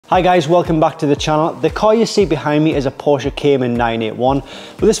Hi guys, welcome back to the channel. The car you see behind me is a Porsche Cayman 981.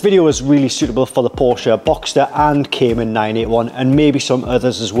 But this video is really suitable for the Porsche Boxster and Cayman 981 and maybe some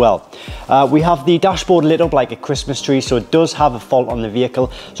others as well. We have the dashboard lit up like a Christmas tree, so it does have a fault on the vehicle.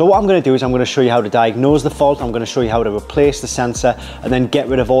 So what I'm going to do is I'm going to show you how to diagnose the fault, I'm going to show you how to replace the sensor and then get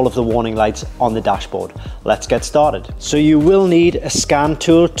rid of all of the warning lights on the dashboard. Let's get started. So you will need a scan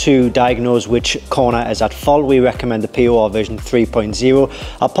tool to diagnose which corner is at fault. We recommend the POR version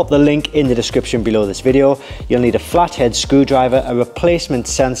 3.0. I'll pop the link in the description below this video. You'll need a flathead screwdriver, a replacement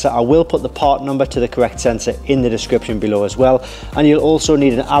sensor. I will put the part number to the correct sensor in the description below as well. And you'll also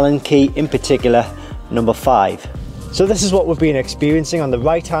need an Allen key, in particular number 5. So this is what we've been experiencing on the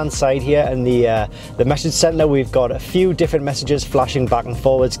right hand side here in the message center. We've got a few different messages flashing back and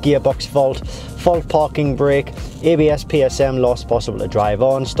forwards: gearbox fault parking brake, ABS PSM loss, possible to drive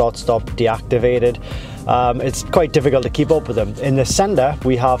on, stop deactivated. It's quite difficult to keep up with them. In the center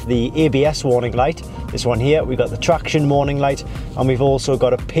we have the ABS warning light, this one here. We've got the traction warning light, and we've also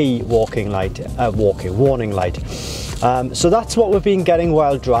got a P warning light. So that's what we've been getting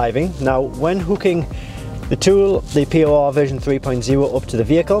while driving. Now when hooking the tool, the POR version 3.0, up to the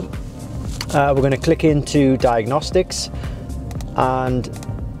vehicle, we're going to click into diagnostics, and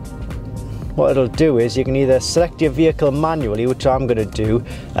what it'll do is you can either select your vehicle manually, which I'm going to do.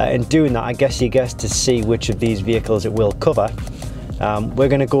 In doing that, I guess you get to see which of these vehicles it will cover. We're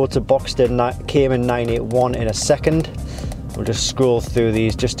going to go to Boxster Cayman 981 in a second. We'll just scroll through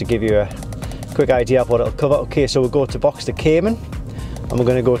these just to give you a quick idea of what it'll cover. Okay, so we'll go to Boxster Cayman, and we're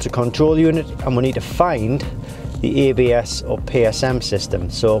going to go to control unit, and we need to find the ABS or PSM system.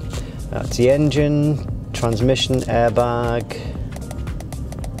 So that's the engine, transmission, airbag,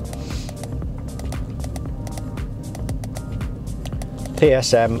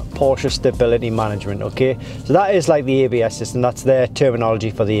 PSM, Porsche Stability Management. Okay, so that is like the ABS system. That's their terminology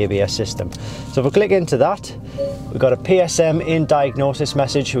for the ABS system. So if we click into that, we've got a PSM in diagnosis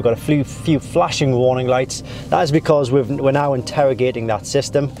message. We've got a few flashing warning lights. That is because we're now interrogating that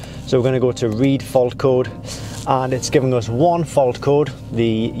system. So we're going to go to read fault code, and it's giving us one fault code.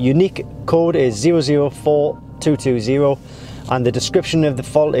 The unique code is 004220, and the description of the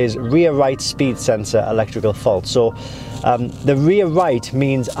fault is rear right speed sensor electrical fault. So the rear right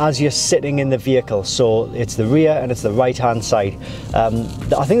means as you're sitting in the vehicle, so it's the rear and it's the right hand side. I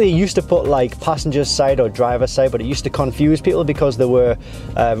think they used to put like passenger side or driver side, but it used to confuse people because there were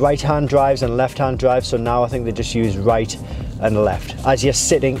right hand drives and left hand drives. So now I think they just use right and left as you're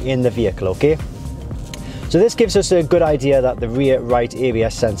sitting in the vehicle. Okay, so this gives us a good idea that the rear right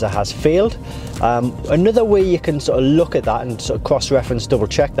ABS sensor has failed. Another way you can sort of look at that and sort of cross-reference, double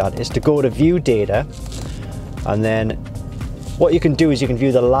check that, is to go to view data, and then what you can do is you can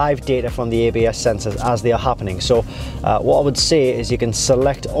view the live data from the ABS sensors as they are happening. So what I would say is you can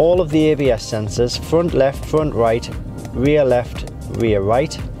select all of the ABS sensors, front left, front right, rear left, rear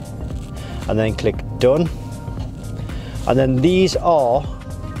right, and then click done. And then these are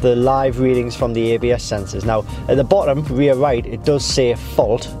the live readings from the ABS sensors. Now at the bottom, rear right, it does say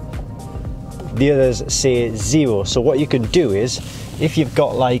fault. The others say 0. So what you can do is, if you've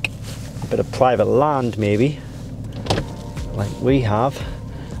got like a bit of private land maybe, like we have,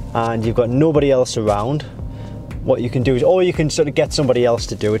 and you've got nobody else around, what you can do is, or you can sort of get somebody else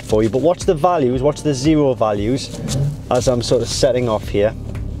to do it for you. But watch the values, watch the 0 values as I'm sort of setting off here,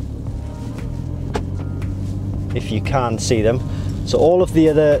 if you can see them. So all of the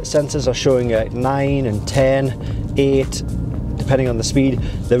other sensors are showing 9 and 10, 8, depending on the speed.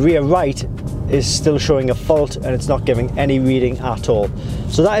 The rear right is still showing a fault, and it's not giving any reading at all.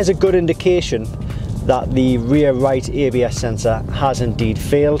 So that is a good indication that the rear right ABS sensor has indeed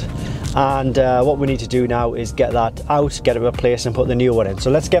failed. And what we need to do now is get that out, get it replaced, and put the new one in.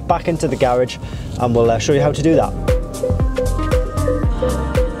 So let's get back into the garage and we'll show you how to do that.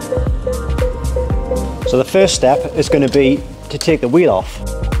 So the first step is going to be to take the wheel off.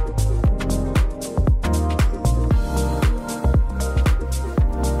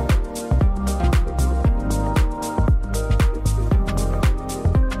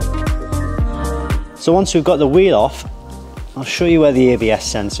 So once we've got the wheel off, I'll show you where the ABS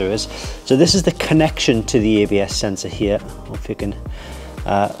sensor is. So this is the connection to the ABS sensor here. Hope you can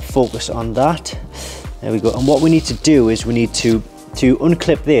focus on that. There we go. And what we need to do is we need to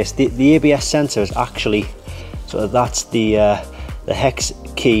unclip this. The ABS sensor is actually, so that's the hex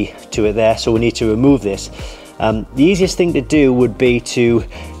key to it there. So we need to remove this. The easiest thing to do would be to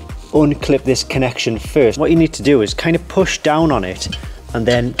unclip this connection first. What you need to do is kind of push down on it, and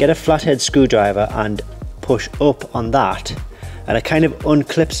then get a flathead screwdriver and push up on that, and it kind of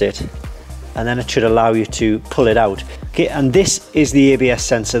unclips it and then it should allow you to pull it out. Okay, and this is the ABS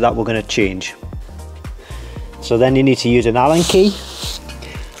sensor that we're going to change. So then you need to use an Allen key,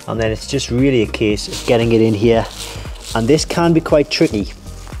 and then it's just really a case of getting it in here. And this can be quite tricky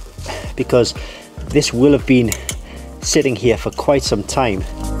because this will have been sitting here for quite some time.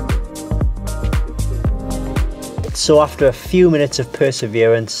 So after a few minutes of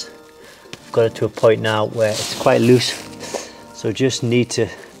perseverance, I've got it to a point now where it's quite loose. So just need to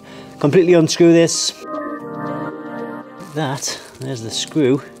completely unscrew this. There's the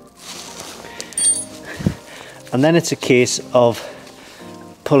screw. And then it's a case of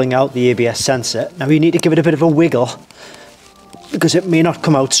pulling out the ABS sensor. Now you need to give it a bit of a wiggle because it may not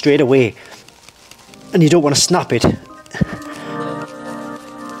come out straight away and you don't want to snap it.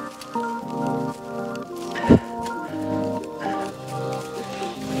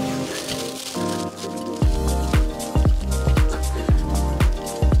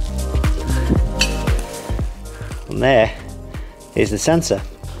 And there is the sensor.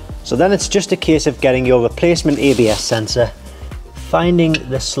 So then it's just a case of getting your replacement ABS sensor, finding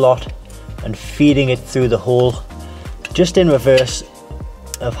the slot and feeding it through the hole, just in reverse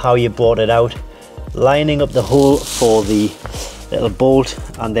of how you brought it out, lining up the hole for the little bolt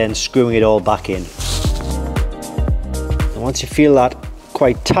and then screwing it all back in. And once you feel that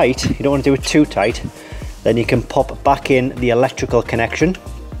quite tight, you don't want to do it too tight, then you can pop back in the electrical connection,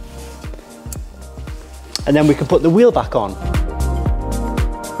 and then we can put the wheel back on.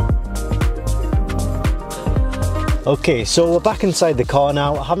 Okay, so we're back inside the car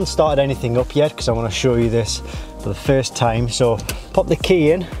now. I haven't started anything up yet because I want to show you this for the first time. So pop the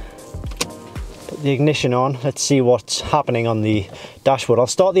key in, put the ignition on. Let's see what's happening on the dashboard. I'll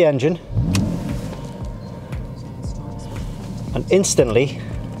start the engine, and instantly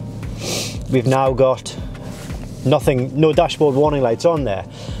we've now got nothing, no dashboard warning lights on there.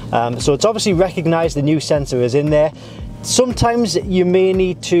 So it's obviously recognized the new sensor is in there. Sometimes you may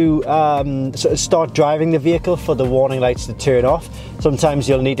need to sort of start driving the vehicle for the warning lights to turn off. Sometimes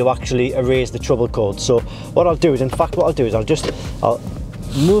you'll need to actually erase the trouble code. So what I'll do is, in fact, what I'll do is I'll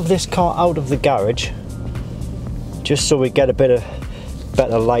move this car out of the garage just so we get a bit of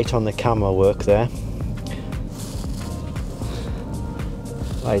better light on the camera work there.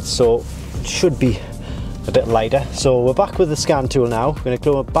 Right, so it should be a bit lighter. So we're back with the scan tool now. We're going to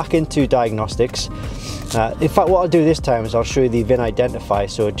go back into diagnostics. In fact, what I'll do this time is I'll show you the VIN identifier,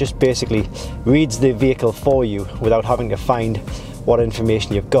 so it just basically reads the vehicle for you without having to find what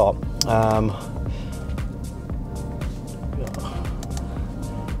information you've got.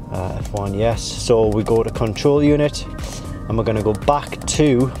 F1, yes. So we go to control unit and we're going to go back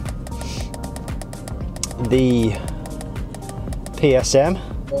to the PSM.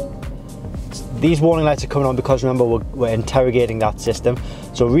 These warning lights are coming on because, remember, we're interrogating that system.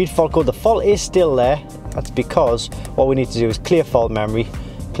 So read fault code. The fault is still there. That's because what we need to do is clear fault memory,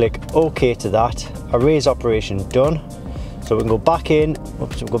 click OK to that, erase operation done. So we can go back in, we'll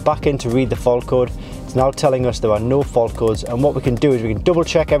go back in to read the fault code. It's now telling us there are no fault codes, and what we can do is we can double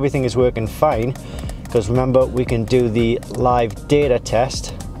check everything is working fine, because remember, we can do the live data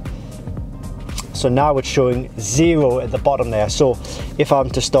test. So now it's showing 0 at the bottom there. So if I'm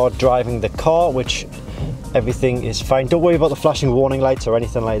to start driving the car, which everything is fine, don't worry about the flashing warning lights or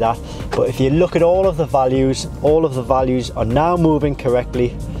anything like that. But if you look at all of the values are now moving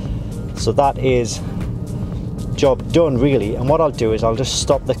correctly. So that is job done, really. And what I'll do is I'll just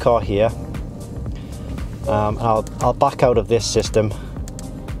stop the car here. I'll back out of this system,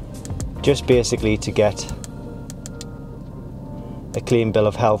 just basically to get a clean bill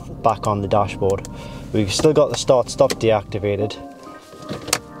of health back on the dashboard. We've still got the start stop deactivated,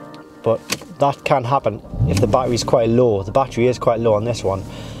 but that can happen if the battery's quite low. The battery is quite low on this one,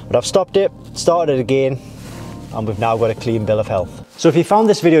 but I've stopped it, started it again, and we've now got a clean bill of health. So if you found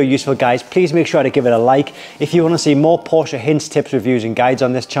this video useful, guys, please make sure to give it a like. If you want to see more Porsche hints, tips, reviews and guides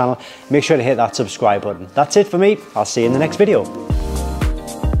on this channel, make sure to hit that subscribe button. That's it for me. I'll see you in the next video.